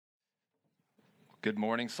Good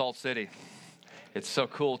morning, Salt City. It's so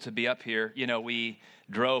cool to be up here. You know, we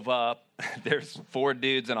drove up. There's four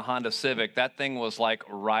dudes in a Honda Civic. That thing was like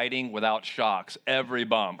riding without shocks, every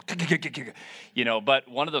bump. You know, but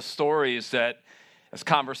one of the stories that, as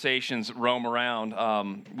conversations roam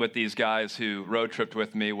around with these guys who road tripped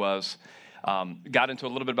with me was, got into a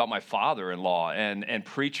little bit about my father-in-law and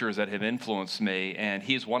preachers that have influenced me, and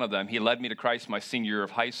he's one of them. He led me to Christ my senior year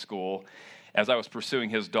of high school. As I was pursuing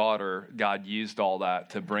his daughter, God used all that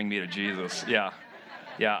to bring me to Jesus. Yeah,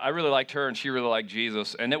 I really liked her, and she really liked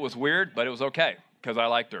Jesus, and it was weird, but it was okay because I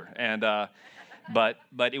liked her. And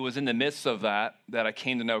but it was in the midst of that I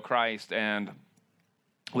came to know Christ, and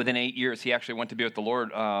within 8 years, he actually went to be with the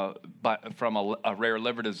Lord from a rare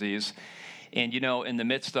liver disease. And you know, in the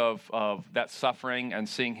midst of that suffering and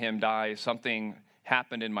seeing him die, something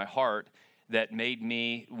happened in my heart that made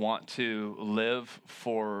me want to live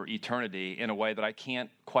for eternity in a way that I can't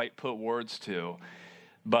quite put words to,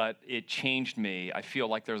 but it changed me. I feel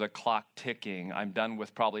like there's a clock ticking. I'm done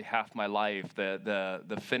with probably half my life.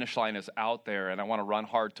 The finish line is out there, and I want to run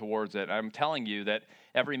hard towards it. I'm telling you that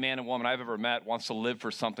every man and woman I've ever met wants to live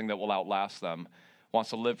for something that will outlast them, wants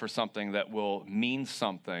to live for something that will mean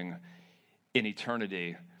something in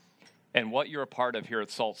eternity. And what you're a part of here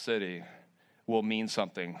at Salt City will mean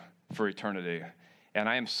something for eternity. And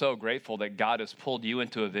I am so grateful that God has pulled you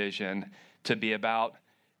into a vision to be about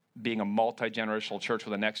being a multi-generational church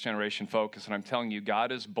with a next generation focus. And I'm telling you,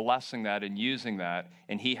 God is blessing that and using that.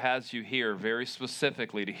 And he has you here very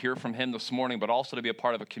specifically to hear from him this morning, but also to be a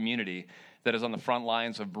part of a community that is on the front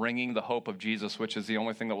lines of bringing the hope of Jesus, which is the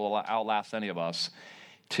only thing that will outlast any of us,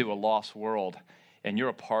 to a lost world. And you're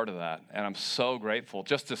a part of that. And I'm so grateful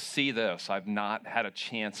just to see this. I've not had a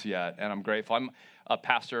chance yet, and I'm grateful. I'm a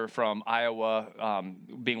pastor from Iowa,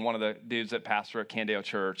 being one of the dudes that pastor at Candeo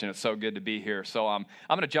Church, and it's so good to be here. So I'm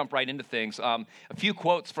going to jump right into things. A few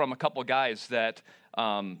quotes from a couple guys that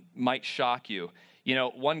might shock you. You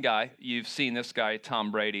know, one guy, you've seen this guy,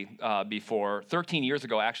 Tom Brady, before. 13 years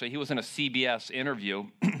ago, actually, he was in a CBS interview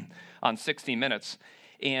on 60 Minutes,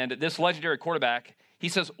 and this legendary quarterback, he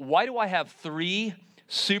says, "Why do I have 3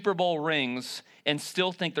 Super Bowl rings and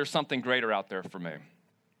still think there's something greater out there for me?"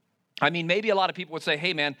 I mean, maybe a lot of people would say,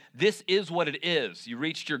 "Hey, man, this is what it is. You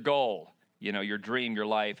reached your goal, you know, your dream, your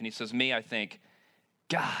life." And he says, "Me, I think,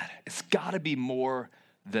 God, it's got to be more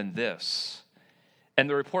than this." And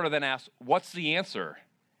the reporter then asks, "What's the answer?"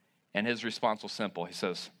 And his response was simple. He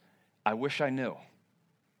says, "I wish I knew.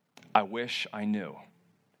 I wish I knew."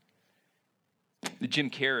 Jim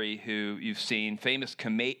Carrey, who you've seen, famous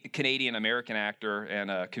Canadian-American actor and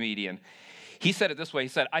a comedian, he said it this way. He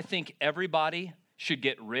said, "I think everybody should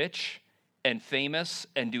get rich and famous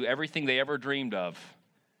and do everything they ever dreamed of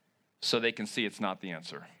so they can see it's not the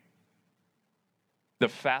answer." The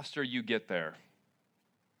faster you get there,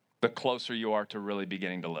 the closer you are to really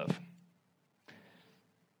beginning to live.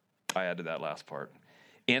 I added that last part.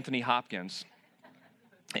 Anthony Hopkins,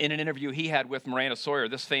 in an interview he had with Miranda Sawyer,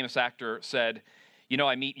 this famous actor said, "You know,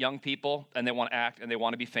 I meet young people and they want to act and they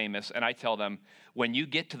want to be famous, and I tell them, when you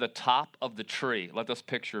get to the top of the tree," let this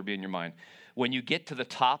picture be in your mind, "when you get to the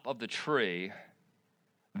top of the tree,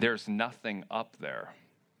 there's nothing up there.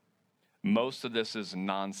 Most of this is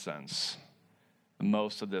nonsense.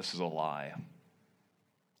 Most of this is a lie."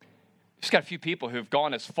 Just got a few people who've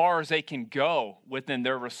gone as far as they can go within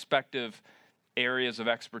their respective areas of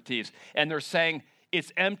expertise, and they're saying,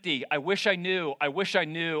 "It's empty. I wish I knew. I wish I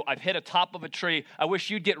knew. I've hit a top of a tree. I wish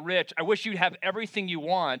you'd get rich. I wish you'd have everything you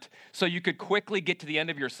want so you could quickly get to the end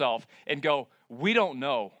of yourself," and go, "We don't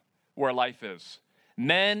know where life is."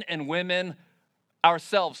 Men and women,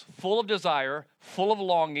 ourselves, full of desire, full of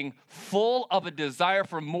longing, full of a desire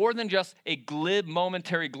for more than just a glib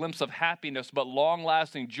momentary glimpse of happiness, but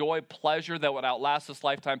long-lasting joy, pleasure that would outlast this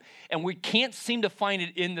lifetime. And we can't seem to find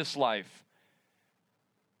it in this life.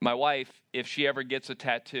 My wife, if she ever gets a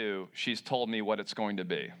tattoo, she's told me what it's going to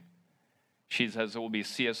be. She says it will be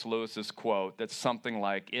C.S. Lewis's quote that's something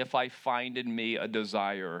like, "If I find in me a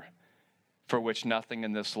desire for which nothing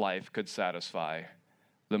in this life could satisfy,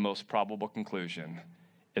 the most probable conclusion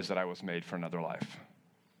is that I was made for another life."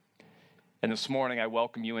 And this morning, I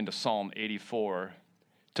welcome you into Psalm 84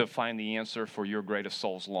 to find the answer for your greatest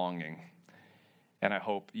soul's longing. And I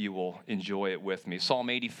hope you will enjoy it with me. Psalm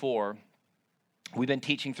 84, we've been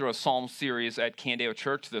teaching through a Psalm series at Candeo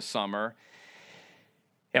Church this summer.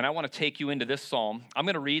 And I want to take you into this psalm. I'm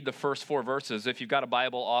going to read the first 4 verses. If you've got a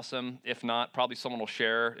Bible, awesome. If not, probably someone will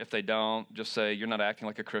share. If they don't, just say, "You're not acting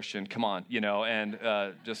like a Christian. Come on," you know, and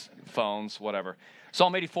just phones, whatever.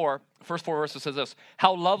 Psalm 84, first 4 verses says this: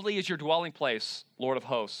 "How lovely is your dwelling place, Lord of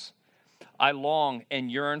hosts. I long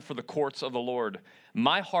and yearn for the courts of the Lord.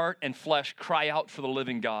 My heart and flesh cry out for the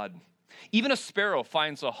living God. Even a sparrow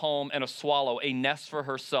finds a home, and a swallow a nest for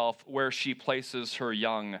herself where she places her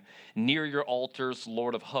young. Near your altars,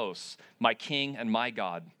 Lord of hosts, my King and my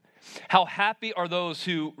God. How happy are those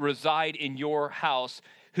who reside in your house,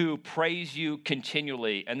 who praise you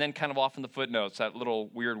continually. And then kind of off in the footnotes, that little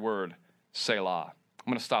weird word, Selah. I'm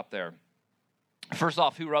going to stop there. First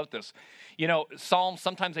off, who wrote this? You know, Psalms,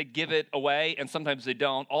 sometimes they give it away and sometimes they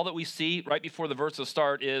don't. All that we see right before the verses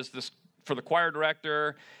start is this for the choir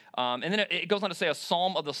director. And then it goes on to say a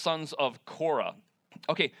psalm of the sons of Korah.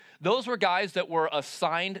 Okay, those were guys that were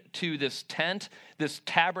assigned to this tent, this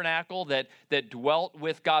tabernacle that dwelt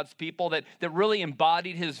with God's people, that really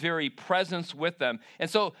embodied his very presence with them. And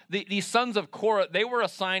so these sons of Korah, they were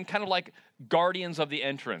assigned kind of like guardians of the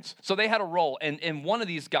entrance. So they had a role. And one of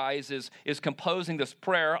these guys is composing this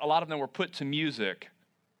prayer. A lot of them were put to music.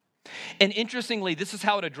 And interestingly, this is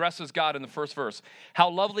how it addresses God in the first verse. How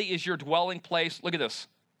lovely is your dwelling place. Look at this.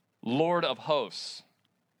 Lord of hosts.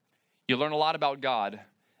 You learn a lot about God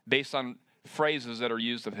based on phrases that are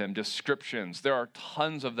used of him, descriptions. There are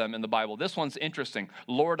tons of them in the Bible. This one's interesting.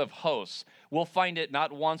 Lord of hosts. We'll find it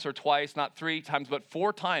not once or twice, not 3 times, but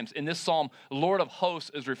 4 times in this psalm, Lord of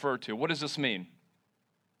hosts is referred to. What does this mean?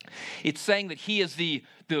 It's saying that he is the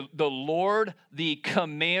Lord, the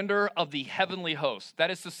commander of the heavenly host. That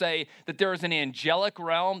is to say that there is an angelic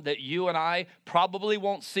realm that you and I probably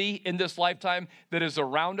won't see in this lifetime that is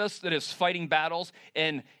around us, that is fighting battles,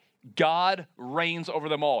 and God reigns over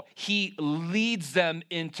them all. He leads them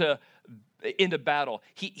into battle.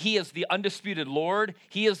 He is the undisputed Lord.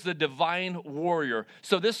 He is the divine warrior.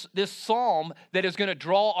 So this psalm that is going to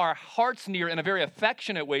draw our hearts near in a very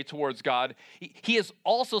affectionate way towards God, he is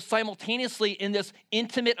also simultaneously in this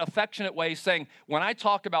intimate, affectionate way saying, when I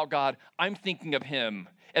talk about God, I'm thinking of him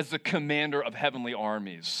as the commander of heavenly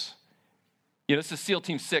armies. You know, this is SEAL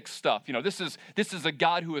Team 6 stuff. You know, this is a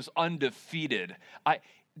God who is undefeated.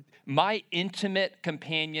 My intimate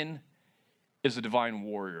companion is a divine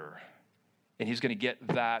warrior. And he's going to get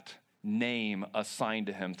that name assigned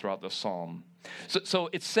to him throughout the psalm. So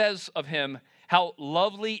it says of him, how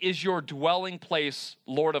lovely is your dwelling place,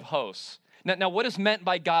 Lord of hosts. Now, what is meant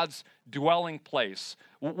by God's dwelling place?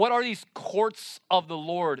 What are these courts of the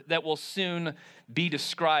Lord that will soon be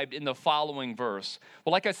described in the following verse?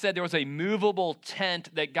 Well, like I said, there was a movable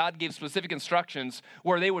tent that God gave specific instructions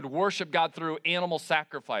where they would worship God through animal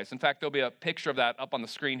sacrifice. In fact, there'll be a picture of that up on the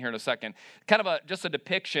screen here in a second. Kind of just a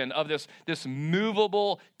depiction of this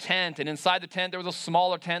movable tent. And inside the tent, there was a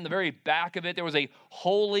smaller tent. In the very back of it, there was a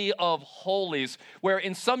holy of holies where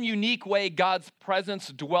in some unique way, God's presence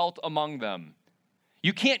dwelt among them.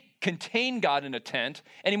 You can't contain God in a tent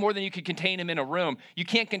any more than you could contain him in a room. You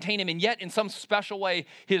can't contain him, and yet in some special way,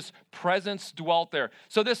 his presence dwelt there.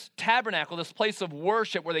 So this tabernacle, this place of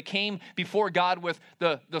worship where they came before God with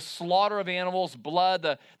the slaughter of animals,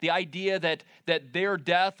 blood, the idea that their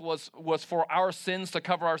death was for our sins, to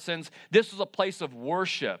cover our sins, this was a place of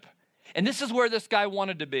worship. And this is where this guy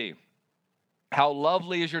wanted to be. How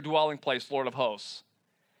lovely is your dwelling place, Lord of hosts.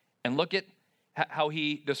 And look at how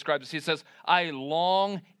he describes this. He says, I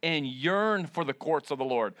long and yearn for the courts of the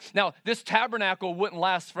Lord. Now, this tabernacle wouldn't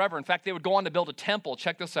last forever. In fact, they would go on to build a temple.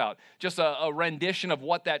 Check this out. Just a rendition of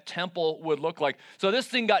what that temple would look like. So this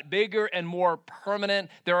thing got bigger and more permanent.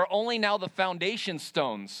 There are only now the foundation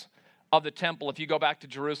stones of the temple if you go back to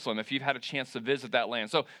Jerusalem, if you've had a chance to visit that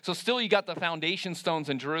land. So still you got the foundation stones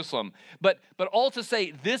in Jerusalem. But all to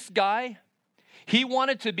say, this guy, he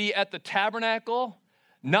wanted to be at the tabernacle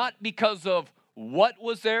not because of what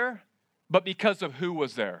was there, but because of who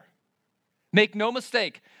was there. Make no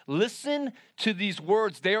mistake, listen to these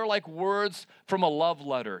words. They are like words from a love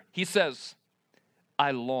letter. He says,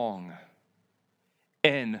 I long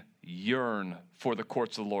and yearn for the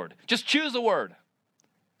courts of the Lord. Just choose a word.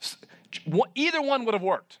 Either one would have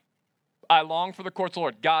worked. I long for the courts of the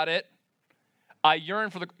Lord. Got it. I yearn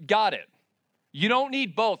for got it. You don't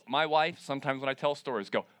need both. My wife, sometimes when I tell stories,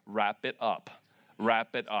 go, wrap it up.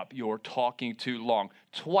 Wrap it up. You're talking too long.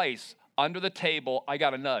 Twice under the table, I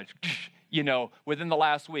got a nudge, within the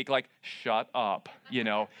last week, like, shut up.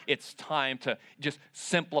 It's time to just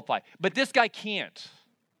simplify. But this guy can't.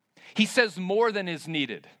 He says more than is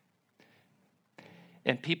needed.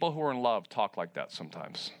 And people who are in love talk like that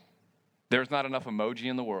sometimes. There's not enough emoji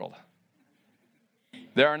in the world.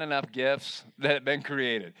 There aren't enough gifts that have been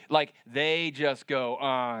created. Like, they just go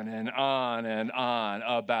on and on and on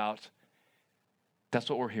about. That's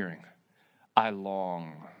what we're hearing. I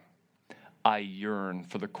long. I yearn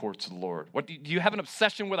for the courts of the Lord. Do you have an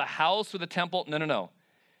obsession with a house, with a temple? No.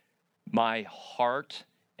 My heart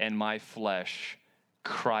and my flesh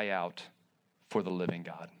cry out for the living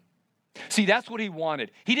God. See, that's what he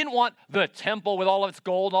wanted. He didn't want the temple with all of its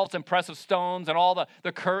gold, all its impressive stones, and all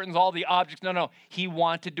the curtains, all the objects. No. He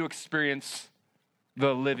wanted to experience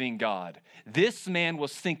the living God. This man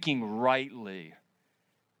was thinking rightly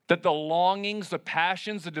that the longings, the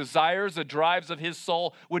passions, the desires, the drives of his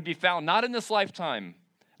soul would be found not in this lifetime,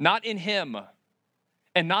 not in him,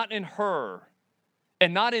 and not in her,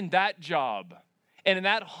 and not in that job, and in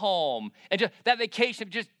that home, and just that vacation,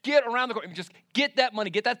 just get around the corner, just get that money,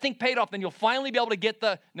 get that thing paid off, then you'll finally be able to get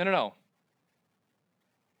the, no.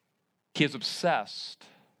 He is obsessed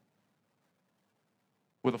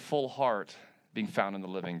with a full heart being found in the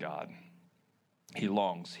living God. He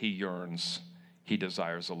longs, he yearns, he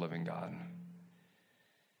desires a living God.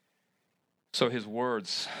 So his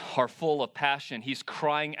words are full of passion. He's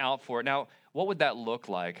crying out for it. Now, what would that look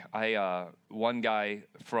like? One guy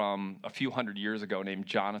from a few hundred years ago named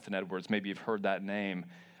Jonathan Edwards, maybe you've heard that name,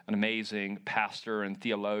 an amazing pastor and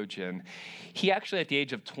theologian. He actually, at the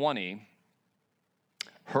age of 20,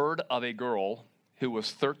 heard of a girl who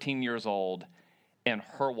was 13 years old and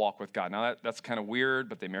her walk with God. Now, that's kind of weird,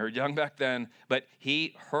 but they married young back then. But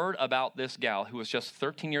he heard about this gal who was just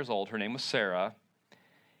 13 years old. Her name was Sarah.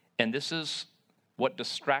 And this is what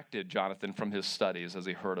distracted Jonathan from his studies as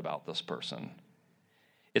he heard about this person.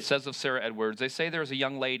 It says of Sarah Edwards, they say there's a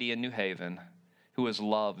young lady in New Haven who is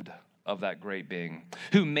loved of that great being,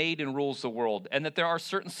 who made and rules the world, and that there are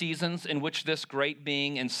certain seasons in which this great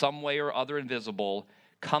being, in some way or other invisible,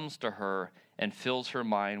 comes to her and fills her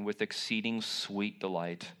mind with exceeding sweet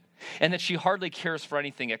delight, and that she hardly cares for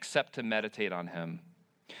anything except to meditate on him.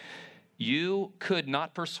 You could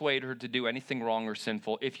not persuade her to do anything wrong or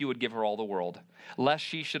sinful if you would give her all the world, lest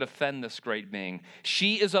she should offend this great being.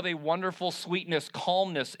 She is of a wonderful sweetness,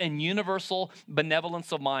 calmness, and universal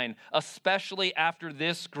benevolence of mind, especially after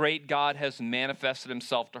this great God has manifested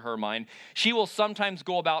himself to her mind. She will sometimes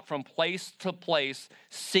go about from place to place,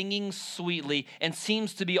 singing sweetly, and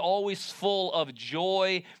seems to be always full of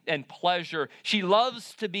joy and pleasure. She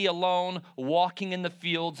loves to be alone, walking in the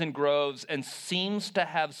fields and groves, and seems to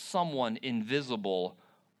have someone invisible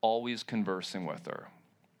always conversing with her.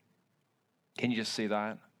 Can you just see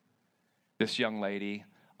that? This young lady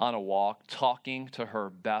on a walk talking to her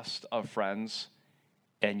best of friends,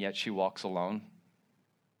 and yet she walks alone,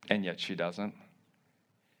 and yet she doesn't,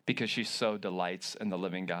 because she so delights in the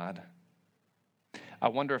living God. I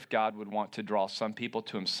wonder if God would want to draw some people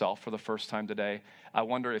to himself for the first time today. I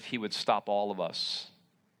wonder if he would stop all of us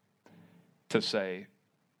to say,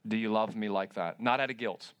 do you love me like that? Not out of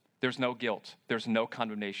guilt. There's no guilt. There's no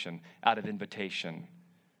condemnation, out of invitation.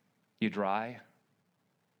 You dry?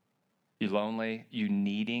 You lonely? You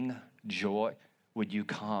needing joy? Would you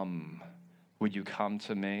come? Would you come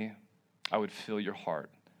to me? I would fill your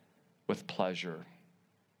heart with pleasure,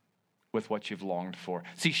 with what you've longed for.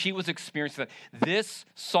 See, she was experiencing that. This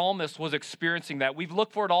psalmist was experiencing that. We've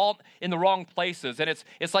looked for it all in the wrong places, and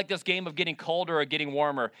it's like this game of getting colder or getting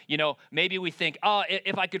warmer. You know, maybe we think,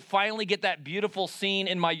 if I could finally get that beautiful scene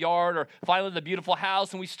in my yard, or finally the beautiful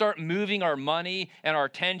house, and we start moving our money and our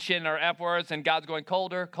attention and our efforts, and God's going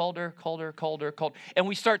colder, colder, colder, colder, colder. And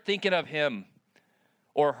we start thinking of him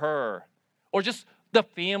or her or just the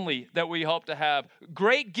family that we hope to have.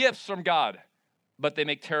 Great gifts from God, but they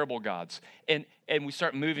make terrible gods. And we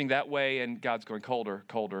start moving that way, and God's going colder,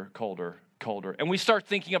 colder, colder, colder. And we start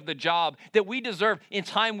thinking of the job that we deserve, in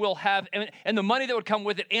time we'll have, and the money that would come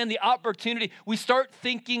with it, and the opportunity. We start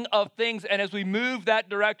thinking of things, and as we move that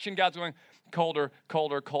direction, God's going colder,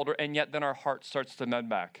 colder, colder, and yet then our heart starts to bend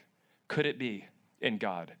back. Could it be in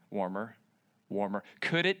God warmer, warmer?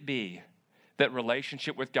 Could it be that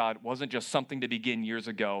relationship with God wasn't just something to begin years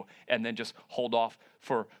ago and then just hold off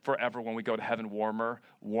for forever when we go to heaven, warmer,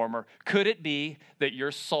 warmer? Could it be that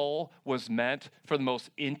your soul was meant for the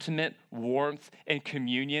most intimate warmth and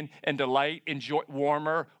communion and delight and joy,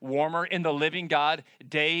 warmer, warmer in the living God,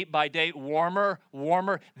 day by day, warmer,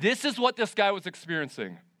 warmer? This is what this guy was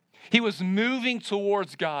experiencing. He was moving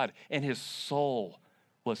towards God, and his soul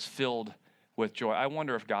was filled with joy. I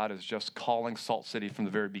wonder if God is just calling Salt City from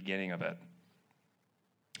the very beginning of it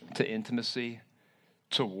to intimacy,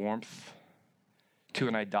 to warmth, to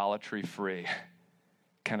an idolatry-free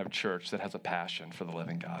kind of church that has a passion for the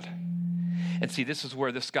living God. And see, this is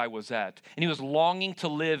where this guy was at. And he was longing to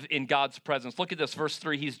live in God's presence. Look at this, verse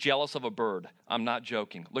 3. He's jealous of a bird. I'm not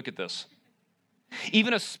joking. Look at this.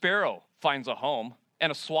 Even a sparrow finds a home,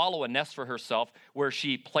 and a swallow a nest for herself, where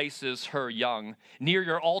she places her young. Near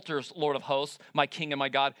your altars, Lord of hosts, my King and my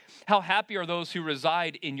God. How happy are those who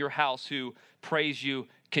reside in your house, who praise you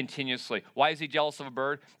continuously. Why is he jealous of a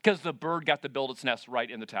bird? Because the bird got to build its nest right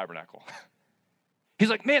in the tabernacle. He's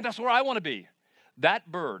like, man, that's where I want to be.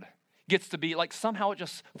 That bird gets to be like, somehow it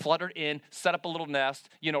just fluttered in, set up a little nest,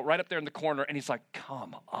 right up there in the corner. And he's like,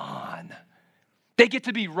 come on. They get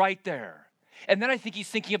to be right there. And then I think he's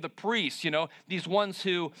thinking of the priests, these ones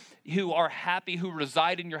who are happy, who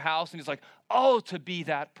reside in your house. And he's like, oh, to be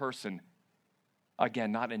that person.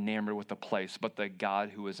 Again, not enamored with the place, but the God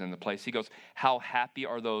who is in the place. He goes, how happy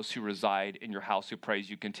are those who reside in your house, who praise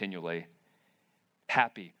you continually?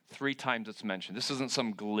 Happy. 3 times it's mentioned. This isn't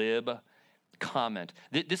some glib comment.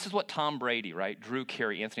 This is what Tom Brady, right? Drew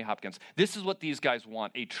Carey, Anthony Hopkins. This is what these guys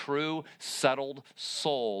want, a true, settled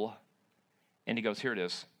soul. And he goes, here it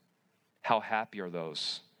is. How happy are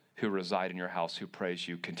those who reside in your house, who praise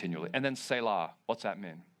you continually? And then Selah. What's that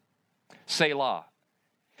mean? Selah.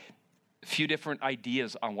 A few different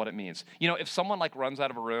ideas on what it means. If someone runs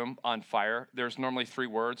out of a room on fire, there's normally 3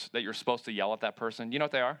 words that you're supposed to yell at that person. You know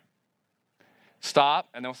what they are? Stop,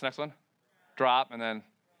 and then what's the next one? Drop, and then,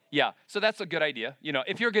 yeah. So that's a good idea.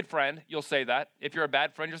 If you're a good friend, you'll say that. If you're a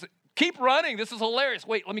bad friend, you'll say, keep running. This is hilarious.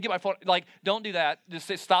 Wait, let me get my phone. Don't do that. Just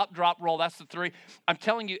say stop, drop, roll. That's the 3. I'm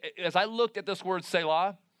telling you, as I looked at this word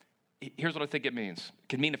Selah, here's what I think it means. It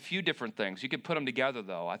can mean a few different things. You could put them together,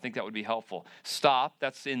 though. I think that would be helpful. Stop,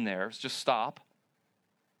 that's in there. It's just stop.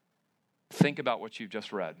 Think about what you've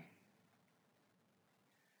just read.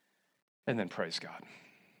 And then praise God.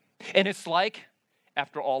 And it's like,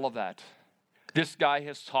 after all of that, this guy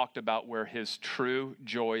has talked about where his true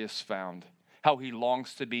joy is found, how he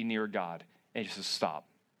longs to be near God. And he says, stop.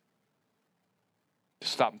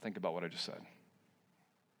 Just stop and think about what I just said.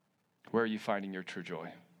 Where are you finding your true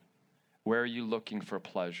joy? Where are you looking for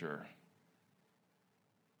pleasure?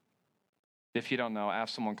 If you don't know,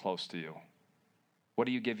 ask someone close to you. What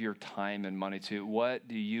do you give your time and money to? What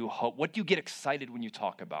do you hope? What do you get excited when you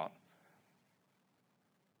talk about?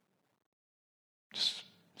 Just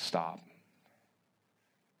stop.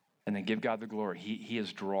 And then give God the glory. He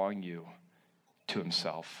is drawing you to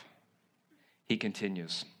himself. He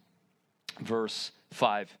continues. Verse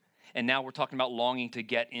 5. And now we're talking about longing to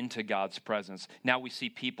get into God's presence. Now we see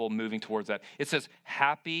people moving towards that. It says,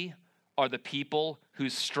 happy are the people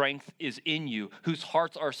whose strength is in you, whose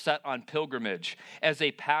hearts are set on pilgrimage. As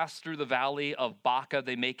they pass through the valley of Baca,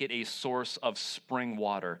 they make it a source of spring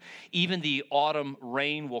water. Even the autumn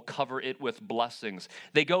rain will cover it with blessings.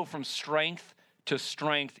 They go from strength to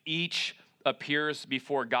strength. Each appears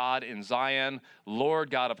before God in Zion.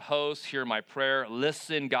 Lord God of hosts, hear my prayer.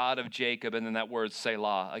 Listen, God of Jacob. And then that word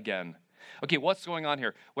Selah again. Okay, what's going on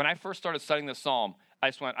here? When I first started studying this psalm, I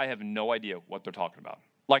just went, I have no idea what they're talking about.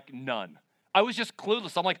 None. I was just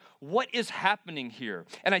clueless. I'm like, what is happening here?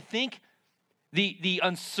 And I think the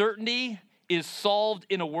uncertainty is solved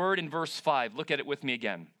in a word in verse 5. Look at it with me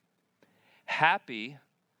again. Happy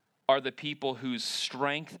are the people whose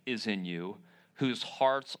strength is in you, whose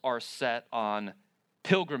hearts are set on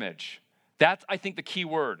pilgrimage. That's, I think, the key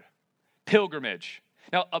word, pilgrimage.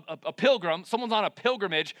 Now, a pilgrim, someone's on a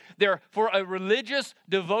pilgrimage, they're, for a religious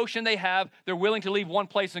devotion they have, they're willing to leave one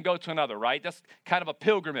place and go to another, right? That's kind of a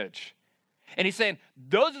pilgrimage. And he's saying,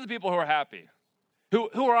 those are the people who are happy, who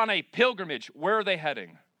are on a pilgrimage. Where are they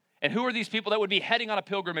heading? And who are these people that would be heading on a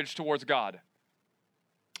pilgrimage towards God?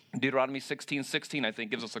 Deuteronomy 16:16, I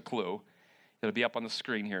think, gives us a clue. It'll be up on the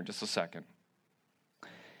screen here in just a second.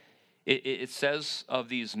 It says of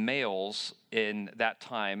these males in that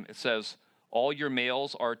time, it says, all your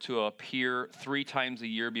males are to appear 3 times a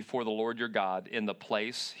year before the Lord your God in the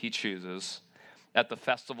place he chooses, at the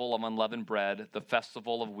festival of unleavened bread, the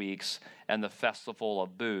festival of weeks, and the festival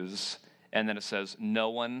of booths. And then it says, no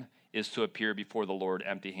one is to appear before the Lord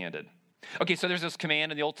empty-handed. Okay, so there's this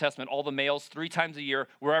command in the Old Testament, all the males 3 times a year,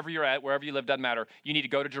 wherever you're at, wherever you live, doesn't matter. You need to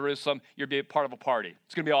go to Jerusalem. You're be a part of a party.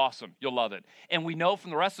 It's going to be awesome. You'll love it. And we know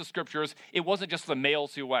from the rest of the scriptures, it wasn't just the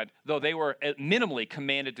males who went, though they were minimally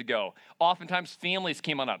commanded to go. Oftentimes, families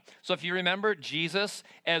came on up. So if you remember Jesus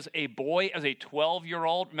as a boy, as a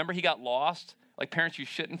 12-year-old, remember he got lost? Like parents, you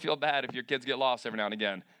shouldn't feel bad if your kids get lost every now and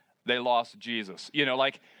again. They lost Jesus.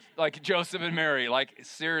 Like Joseph and Mary,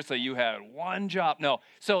 seriously, you had one job. No.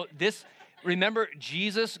 So remember,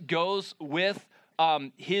 Jesus goes with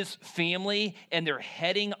his family, and they're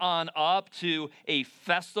heading on up to a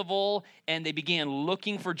festival, and they began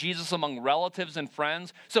looking for Jesus among relatives and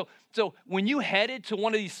friends. So when you headed to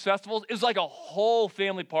one of these festivals, it was like a whole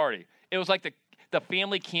family party. It was like the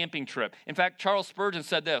family camping trip. In fact, Charles Spurgeon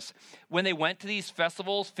said this, when they went to these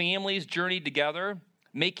festivals, families journeyed together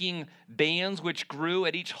making bands which grew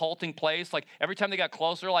at each halting place. Like every time they got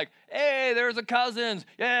closer, like, hey, there's the cousins.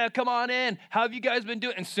 Yeah, come on in. How have you guys been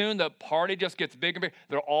doing? And soon the party just gets bigger and bigger.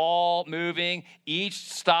 They're all moving.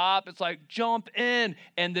 Each stop, it's like, jump in.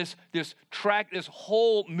 And this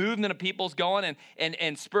whole movement of people's going.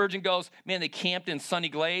 And Spurgeon goes, man, they camped in sunny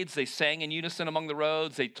glades. They sang in unison among the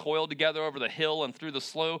roads. They toiled together over the hill and through the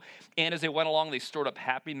slough. And as they went along, they stored up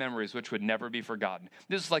happy memories which would never be forgotten.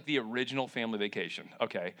 This is like the original family vacation.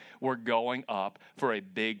 Okay, we're going up for a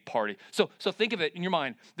big party. So think of it in your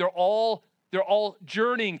mind. They're all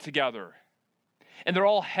journeying together, and they're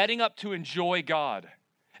all heading up to enjoy God.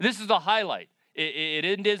 This is the highlight. It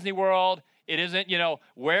isn't Disney World. It isn't,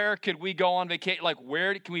 where could we go on vacation? Like,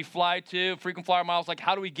 where can we fly to? Frequent flyer miles. Like,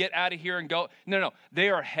 how do we get out of here and go? No. They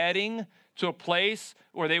are heading to a place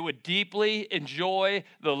where they would deeply enjoy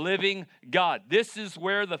the living God. This is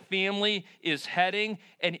where the family is heading.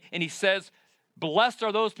 And he says, blessed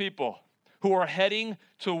are those people who are heading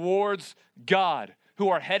towards God, who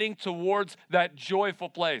are heading towards that joyful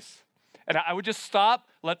place. And I would just stop,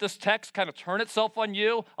 let this text kind of turn itself on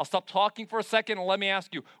you. I'll stop talking for a second and let me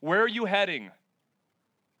ask you, where are you heading?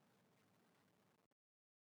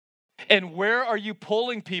 And where are you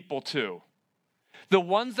pulling people to? The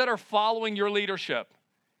ones that are following your leadership.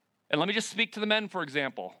 And let me just speak to the men, for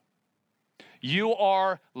example. You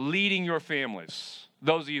are leading your families.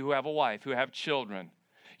 Those of you who have a wife, who have children,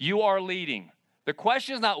 you are leading. The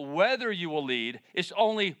question is not whether you will lead, it's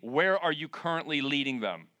only where are you currently leading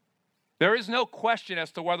them. There is no question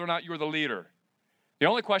as to whether or not you're the leader. The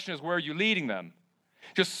only question is where are you leading them.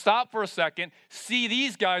 Just stop for a second, see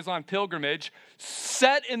these guys on pilgrimage,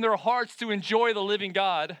 set in their hearts to enjoy the living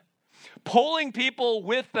God, pulling people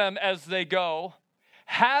with them as they go,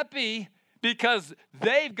 happy because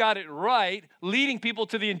they've got it right, leading people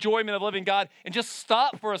to the enjoyment of living God. And just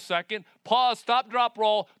stop for a second, pause, stop, drop,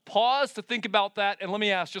 roll, pause to think about that. And let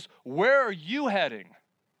me ask, just where are you heading?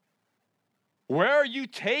 Where are you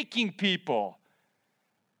taking people?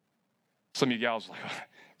 Some of you gals are like, oh,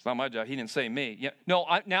 it's not my job. He didn't say me. Yeah, no,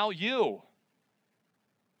 now you.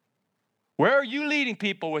 Where are you leading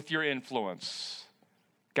people with your influence?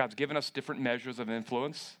 God's given us different measures of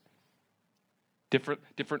influence.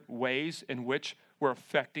 Different ways in which we're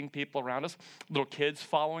affecting people around us. Little kids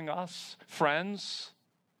following us, friends.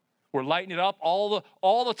 We're lighting it up all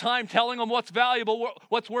the time, telling them what's valuable,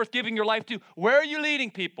 what's worth giving your life to. Where are you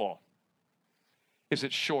leading people? Is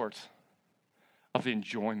it short of the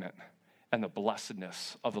enjoyment and the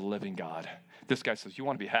blessedness of the living God? This guy says, you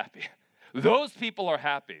want to be happy. Those people are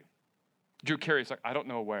happy. Drew Carey's like, I don't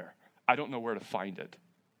know where. I don't know where to find it.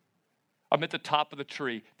 I'm at the top of the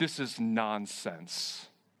tree. This is nonsense.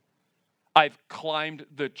 I've climbed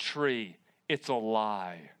the tree. It's a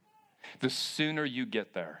lie. The sooner you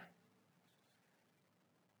get there,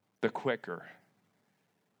 the quicker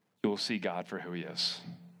you will see God for who he is.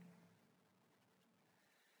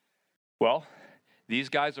 Well, these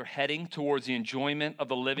guys are heading towards the enjoyment of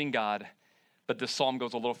the living God, but this psalm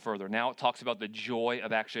goes a little further. Now it talks about the joy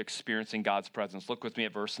of actually experiencing God's presence. Look with me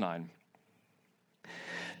at verse 9.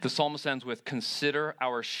 The psalmist ends with, consider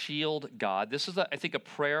our shield, God. This is, I think, a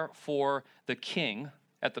prayer for the king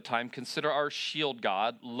at the time. Consider our shield,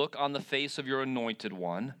 God. Look on the face of your anointed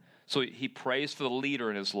one. So he prays for the leader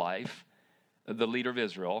in his life, the leader of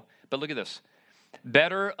Israel. But look at this.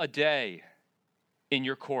 Better a day in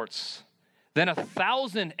your courts than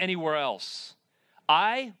 1,000 anywhere else.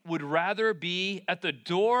 I would rather be at the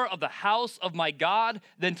door of the house of my God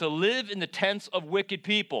than to live in the tents of wicked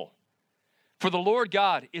people. For the Lord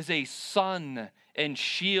God is a sun and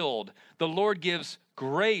shield. The Lord gives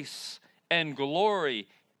grace and glory.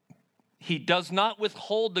 He does not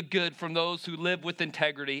withhold the good from those who live with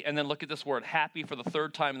integrity. And then look at this word, happy, for the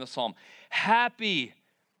third time in the psalm. Happy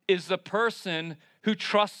is the person who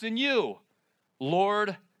trusts in you,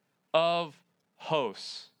 Lord of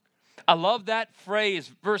hosts. I love that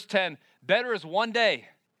phrase, verse 10, better is one day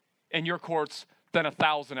in your courts than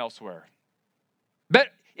 1,000 elsewhere.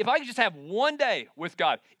 If I could just have one day with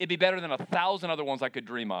God, it'd be better than 1,000 other ones I could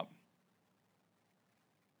dream up.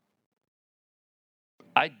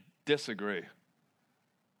 I disagree.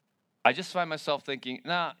 I just find myself thinking,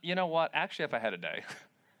 nah, you know what? Actually, if I had a day,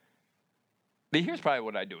 but here's probably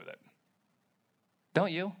what I'd do with it.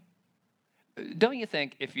 Don't you? Don't you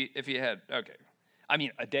think if you had, okay, I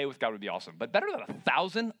mean, a day with God would be awesome, but better than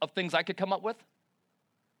 1,000 of things I could come up with?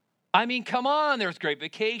 I mean, come on, there's great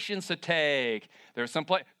vacations to take. There's some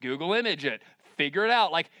place, Google image it, figure it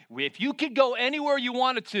out. Like, if you could go anywhere you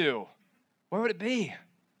wanted to, where would it be?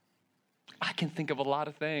 I can think of a lot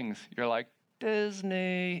of things. You're like,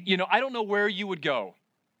 Disney. I don't know where you would go.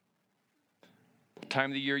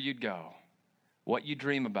 time of the year you'd go, what you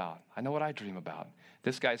dream about. I know what I dream about.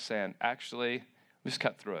 This guy's saying, actually, we just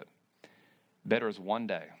cut through it. Better is one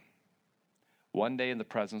day in the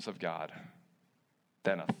presence of God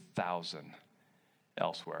than 1,000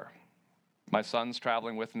 elsewhere. My son's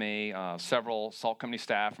traveling with me. Several Salt Company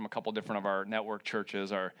staff from a couple different of our network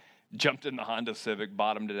churches are jumped in the Honda Civic,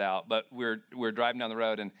 bottomed it out. But we're driving down the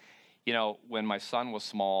road, and when my son was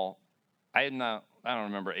small, I don't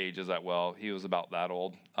remember ages that well. He was about that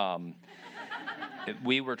old.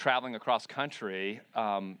 We were traveling across country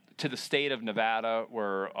to the state of Nevada,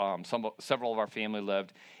 where several of our family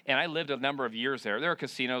lived, and I lived a number of years there. There are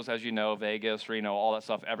casinos, as you know, Vegas, Reno, all that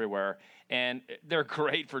stuff everywhere, and they're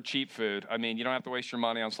great for cheap food. I mean, you don't have to waste your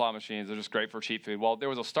money on slot machines. They're just great for cheap food. Well, there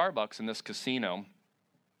was a Starbucks in this casino,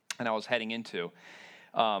 and I was heading into,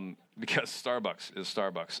 because Starbucks is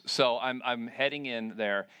Starbucks. So I'm heading in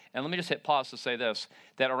there, and let me just hit pause to say this,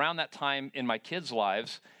 that around that time in my kids'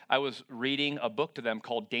 lives, I was reading a book to them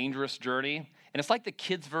called Dangerous Journey, and it's like the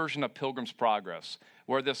kids' version of Pilgrim's Progress,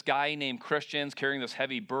 where this guy named Christian's carrying this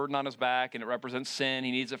heavy burden on his back, and it represents sin.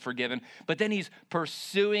 He needs it forgiven. But then he's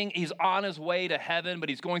on his way to heaven, but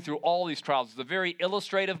he's going through all these trials. It's a very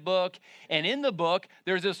illustrative book, and in the book,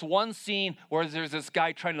 there's this one scene where there's this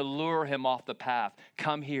guy trying to lure him off the path.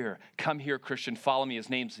 Come here, Christian, follow me. His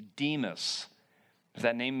name's Demas. If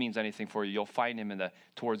that name means anything for you, you'll find him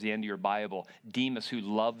towards the end of your Bible. Demas, who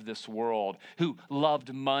loved this world, who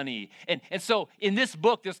loved money. And so in this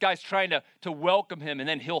book, this guy's trying to welcome him, and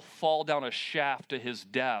then he'll fall down a shaft to his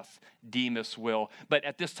death, Demas will. But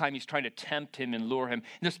at this time, he's trying to tempt him and lure him.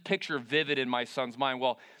 And this picture vivid in my son's mind.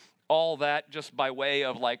 Well, all that just by way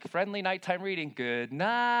of like friendly nighttime reading. Good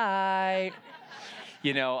night.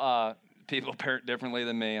 People parent differently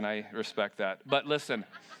than me, and I respect that. But listen,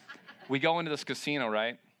 we go into this casino,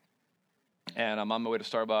 right? And I'm on my way to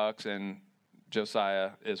Starbucks, and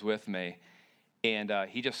Josiah is with me. And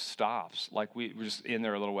he just stops. Like we're just in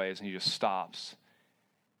there a little ways, and he just stops.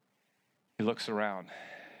 He looks around,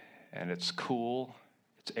 and it's cool.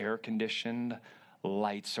 It's air-conditioned.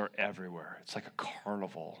 Lights are everywhere. It's like a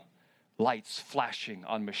carnival. Lights flashing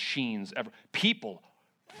on machines. People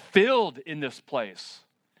filled in this place.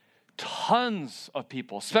 Tons of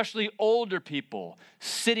people, especially older people,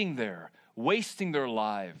 sitting there, wasting their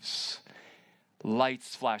lives.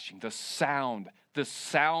 Lights flashing, the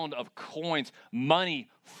sound of coins, money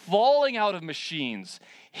falling out of machines,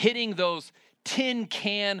 hitting those tin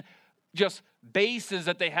can just bases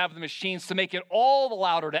that they have in the machines to make it all the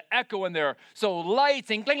louder, to echo in there. So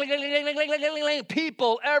lights and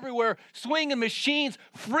people everywhere, swinging machines,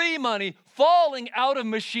 free money falling out of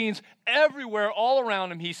machines everywhere, all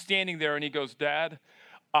around him. He's standing there and he goes, Dad,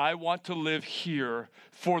 I want to live here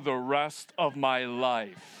for the rest of my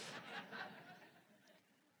life.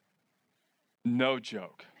 No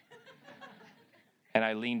joke. And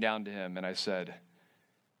I leaned down to him and I said,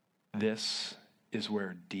 this is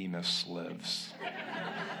where Demas lives.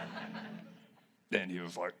 And he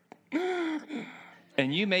was like,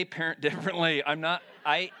 and you may parent differently.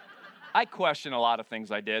 I question a lot of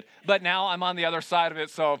things I did, but now I'm on the other side of it,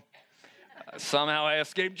 so somehow I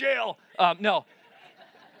escaped jail. No.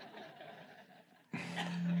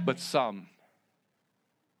 But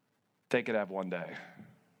they could have one day.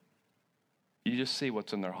 You just see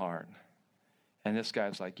what's in their heart. And this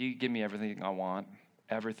guy's like, you give me everything I want,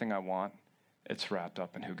 it's wrapped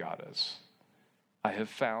up in who God is. I have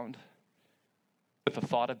found that the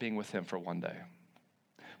thought of being with him for one day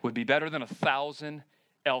would be better than 1,000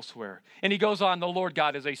 elsewhere. And he goes on, the Lord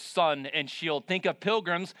God is a sun and shield. Think of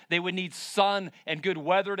pilgrims, they would need sun and good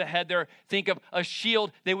weather to head there. Think of a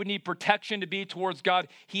shield, they would need protection to be towards God.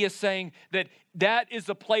 He is saying that is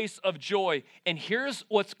the place of joy. And here's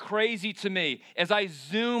what's crazy to me as I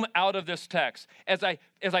zoom out of this text, as I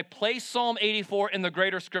place Psalm 84 in the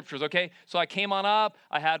greater scriptures, okay? So I came on up,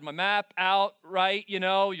 I had my map out, right?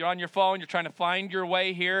 You're on your phone, you're trying to find your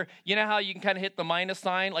way here. You know how you can kind of hit the minus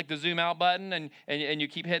sign, like the zoom out button, and you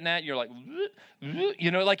keep hitting that, and you're like,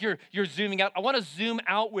 like you're zooming out. I want to zoom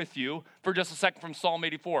out with you for just a second from Psalm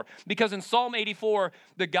 84. Because in Psalm 84,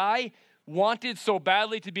 the guy wanted so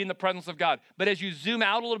badly to be in the presence of God. But as you zoom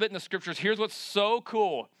out a little bit in the scriptures, here's what's so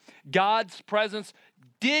cool. God's presence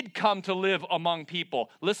did come to live among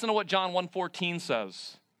people. Listen to what John 1:14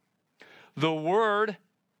 says. The Word,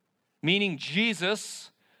 meaning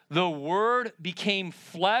Jesus, the Word became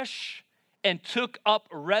flesh and took up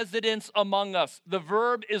residence among us. The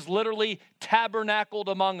verb is literally tabernacled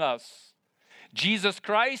among us. Jesus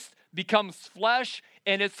Christ becomes flesh,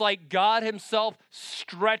 and it's like God himself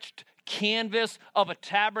stretched canvas of a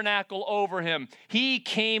tabernacle over him. He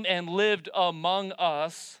came and lived among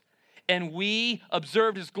us, and we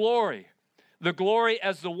observed his glory, the glory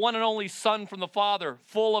as the one and only Son from the Father,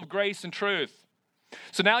 full of grace and truth.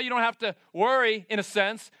 So now you don't have to worry, in a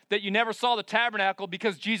sense, that you never saw the tabernacle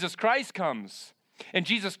because Jesus Christ comes. And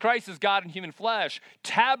Jesus Christ is God in human flesh,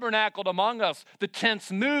 tabernacled among us. The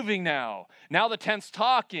tent's moving now. Now the tent's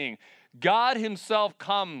talking. God himself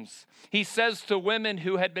comes. He says to women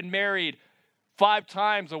who had been married 5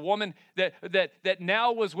 times, a woman that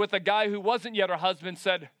now was with a guy who wasn't yet her husband,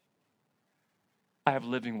 said, I have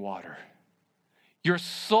living water. Your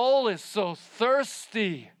soul is so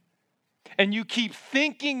thirsty, and you keep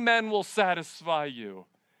thinking men will satisfy you.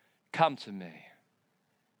 Come to me,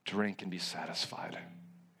 drink and be satisfied.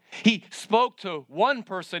 He spoke to one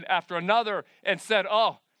person after another and said,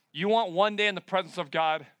 oh, you want one day in the presence of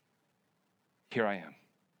God? Here I am.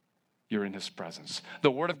 You're in his presence.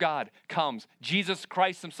 The word of God comes. Jesus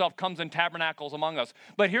Christ himself comes and tabernacles among us.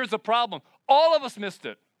 But here's the problem. All of us missed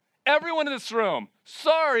it. Everyone in this room,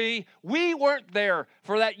 sorry, we weren't there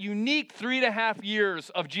for that unique 3.5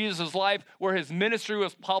 years of Jesus' life where his ministry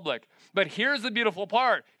was public. But here's the beautiful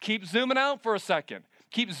part. Keep zooming out for a second.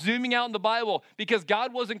 Keep zooming out in the Bible, because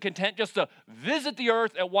God wasn't content just to visit the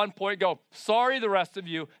earth at one point and go, sorry, the rest of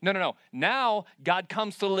you. No. Now God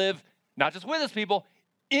comes to live not just with his people,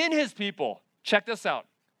 in his people. Check this out.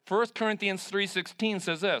 1 Corinthians 3:16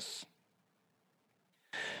 says this.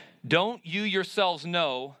 Don't you yourselves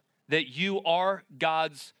know that you are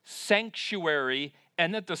God's sanctuary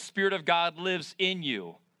and that the Spirit of God lives in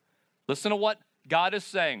you? Listen to what God is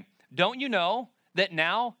saying. Don't you know that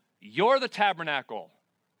now you're the tabernacle?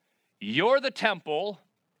 You're the temple,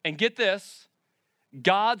 and get this,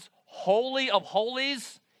 God's holy of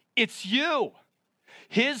holies, it's you.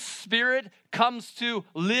 His Spirit comes to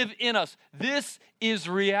live in us. This is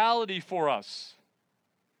reality for us.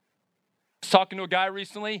 I was talking to a guy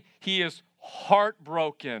recently. He is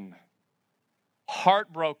heartbroken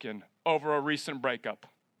over a recent breakup.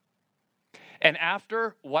 And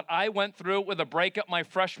after what I went through with a breakup my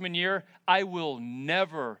freshman year, I will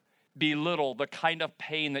never belittle the kind of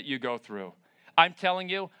pain that you go through. I'm telling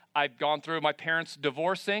you, I've gone through my parents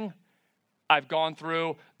divorcing. I've gone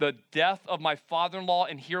through the death of my father-in-law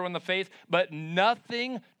and hero in the faith, but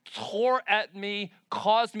nothing tore at me,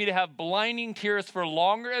 caused me to have blinding tears for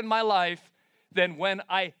longer in my life than when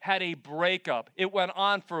I had a breakup. It went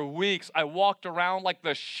on for weeks. I walked around like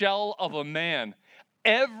the shell of a man.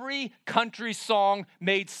 Every country song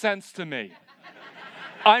made sense to me.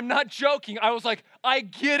 I'm not joking. I was like, I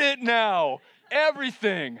get it now.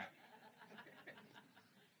 Everything.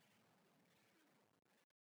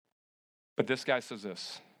 But this guy says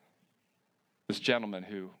this gentleman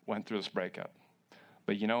who went through this breakup.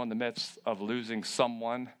 But you know, in the midst of losing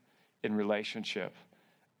someone in relationship,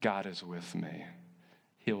 God is with me.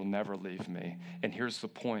 He'll never leave me. And here's the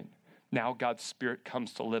point. Now God's Spirit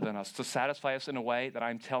comes to live in us, to satisfy us in a way that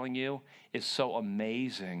I'm telling you is so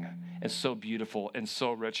amazing and so beautiful and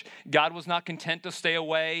so rich. God was not content to stay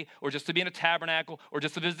away or just to be in a tabernacle or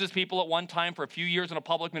just to visit his people at one time for a few years in a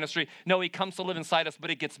public ministry. No, he comes to live inside us,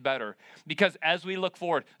 but it gets better. Because as we look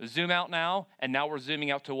forward, zoom out now, and now we're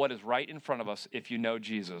zooming out to what is right in front of us if you know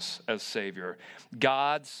Jesus as Savior.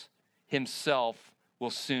 God's himself will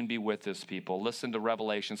soon be with his people. Listen to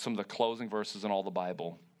Revelation, some of the closing verses in all the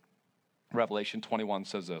Bible. Revelation 21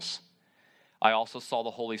 says this. I also saw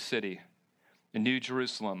the holy city, the New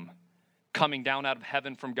Jerusalem, coming down out of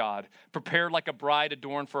heaven from God, prepared like a bride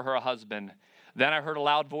adorned for her husband. Then I heard a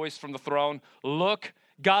loud voice from the throne. Look,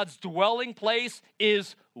 God's dwelling place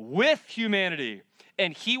is with humanity,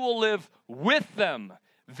 and he will live with them.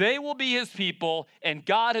 They will be his people, and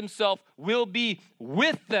God himself will be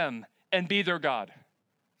with them and be their God.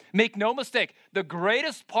 Make no mistake, the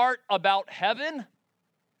greatest part about heaven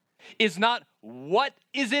is not what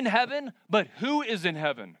is in heaven, but who is in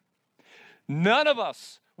heaven. None of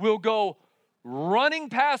us will go running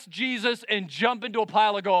past Jesus and jump into a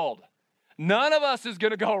pile of gold. None of us is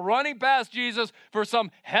going to go running past Jesus for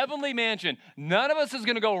some heavenly mansion. None of us is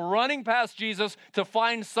going to go running past Jesus to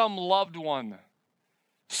find some loved one,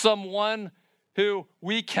 someone who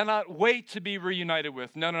we cannot wait to be reunited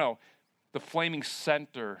with. No. The flaming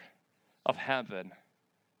center of heaven,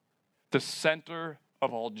 the center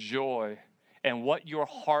of all joy, and what your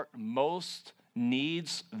heart most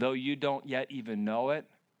needs, though you don't yet even know it,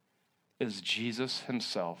 is Jesus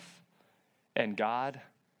himself. And God,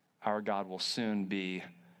 our God, will soon be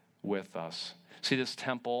with us. See this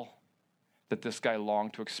temple that this guy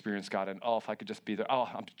longed to experience God in? Oh, if I could just be there. Oh,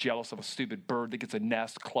 I'm jealous of a stupid bird that gets a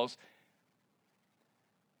nest close.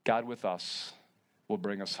 God with us will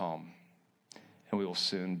bring us home, and we will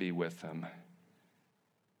soon be with him.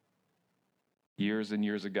 Years and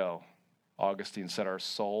years ago, Augustine said, our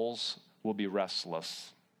souls will be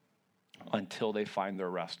restless until they find their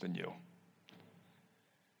rest in you.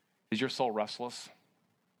 Is your soul restless?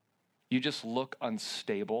 You just look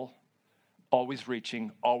unstable, always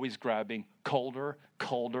reaching, always grabbing, colder,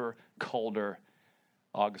 colder, colder.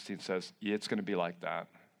 Augustine says, yeah, it's going to be like that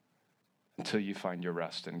until you find your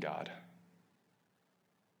rest in God.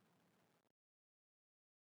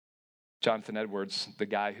 Jonathan Edwards, the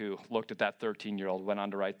guy who looked at that 13-year-old, went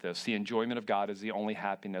on to write this: the enjoyment of God is the only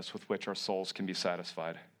happiness with which our souls can be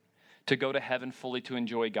satisfied. To go to heaven fully to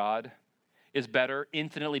enjoy God is better,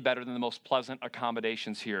 infinitely better than the most pleasant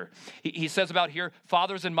accommodations here. He says about here,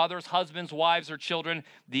 fathers and mothers, husbands, wives, or children,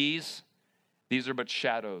 these are but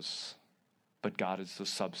shadows, but God is the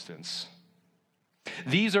substance.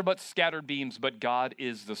 These are but scattered beams, but God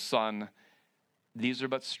is the sun. These are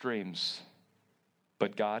but streams,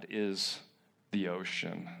 but God is the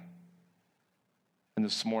ocean. And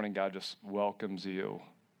this morning, God just welcomes you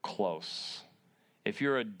close. If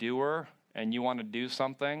you're a doer and you want to do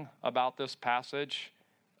something about this passage,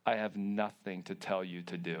 I have nothing to tell you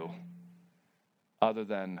to do other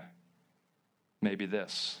than maybe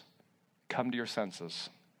this: come to your senses.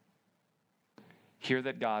 Hear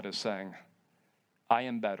that God is saying, I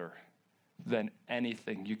am better than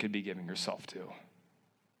anything you could be giving yourself to.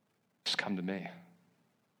 Just come to me.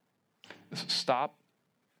 Stop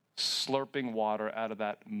slurping water out of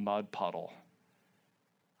that mud puddle.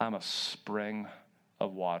 I'm a spring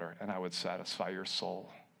of water, and I would satisfy your soul.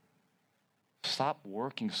 Stop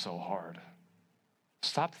working so hard.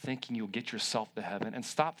 Stop thinking you'll get yourself to heaven, and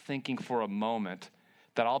stop thinking for a moment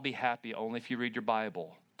that I'll be happy only if you read your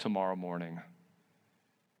Bible tomorrow morning.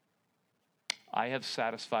 I have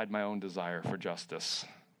satisfied my own desire for justice.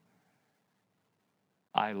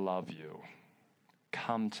 I love you.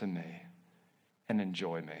 Come to me and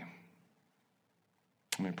enjoy me.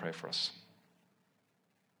 Let me pray for us.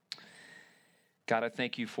 God, I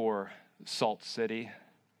thank you for Salt City,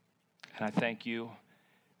 and I thank you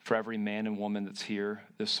for every man and woman that's here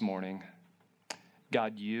this morning.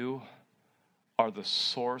 God, you are the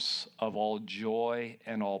source of all joy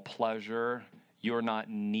and all pleasure. You're not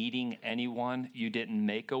needing anyone. You didn't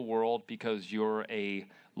make a world because you're a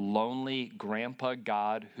lonely grandpa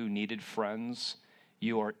God who needed friends.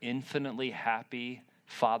 You are infinitely happy,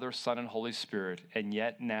 Father, Son, and Holy Spirit, and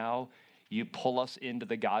yet now you pull us into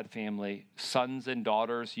the God family, sons and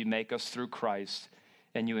daughters. You make us through Christ,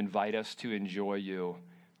 and you invite us to enjoy you.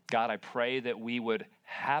 God, I pray that we would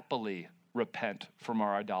happily repent from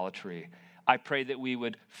our idolatry. I pray that we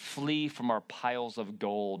would flee from our piles of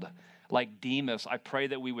gold. Like Demas, I pray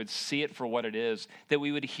that we would see it for what it is, that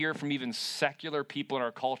we would hear from even secular people in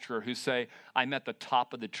our culture who say, I'm at the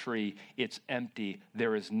top of the tree, it's empty,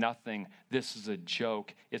 there is nothing, this is a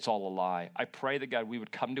joke, it's all a lie. I pray that, God, we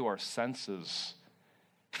would come to our senses,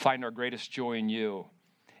 find our greatest joy in you,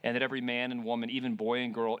 and that every man and woman, even boy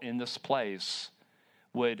and girl in this place,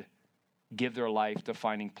 would give their life to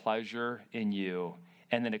finding pleasure in you,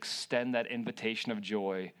 and then extend that invitation of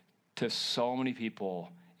joy to so many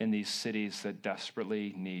people in these cities that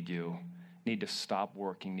desperately need you, need to stop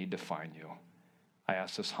working, need to find you. I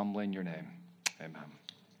ask this humbly in your name. Amen.